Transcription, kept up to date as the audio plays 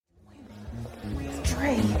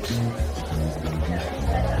Oh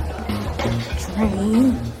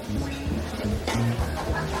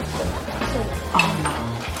no.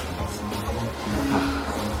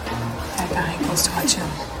 That guy ain't close to our gym.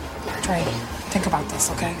 Dre, think about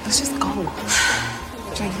this, okay? Let's just go.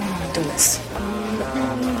 Dre, you don't want to do this.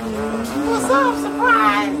 What's up,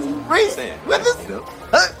 surprise? Reese, with us?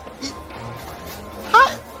 How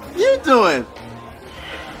you doing?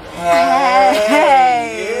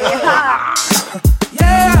 Hey. Yeah.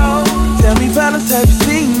 Tell me, fellas, have you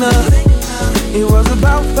seen her? It was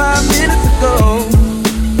about 5 minutes ago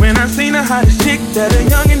when I seen the hottest chick that a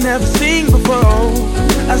youngin' never seen before.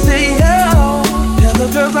 I say, yo, tell the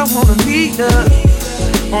girls I wanna meet her.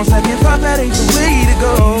 On second thought, that ain't the way to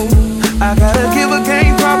go. I gotta give her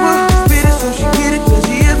game proper, spit it so she get it, cause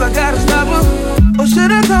she is, I gotta stop her. Or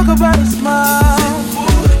should I talk about a smile?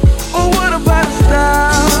 Or what about a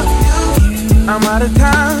style? I'm out of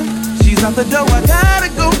time, she's out the door, I gotta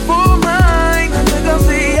go for mine. I think I'll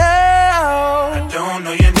say, yeah. I don't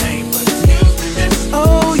know your name, but excuse me, miss.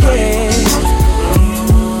 Oh yeah.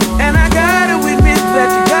 And I gotta admit that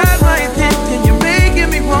you got my attention, you're making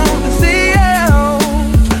me want to say, yeah.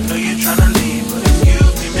 I know you're tryna leave, but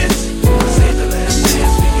excuse me, miss. I saved the last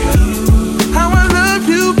dance for you. How I love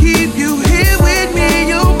to keep you here with me,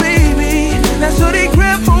 yo baby. Now so they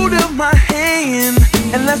grab hold of my hand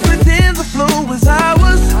and let's pretend the flow is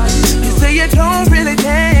ours. You say you don't really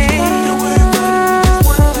dance. Don't worry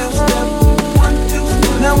about it, just 1, 2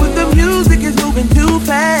 step. Now if the music is moving too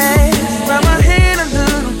fast, grab my hand a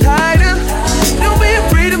little tighter. Don't be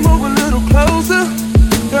afraid to move a little closer.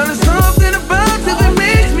 Girl, there's something about you that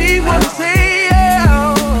makes me wanna say,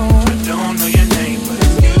 yeah. I don't know your name, but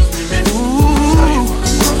excuse me, miss. Ooh.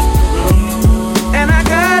 And I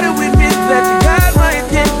gotta admit that you got my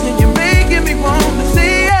attention, you're making me wanna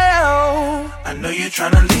say, yeah. I know you're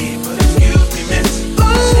tryna leave, but excuse me, miss. I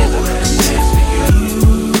saved the last dance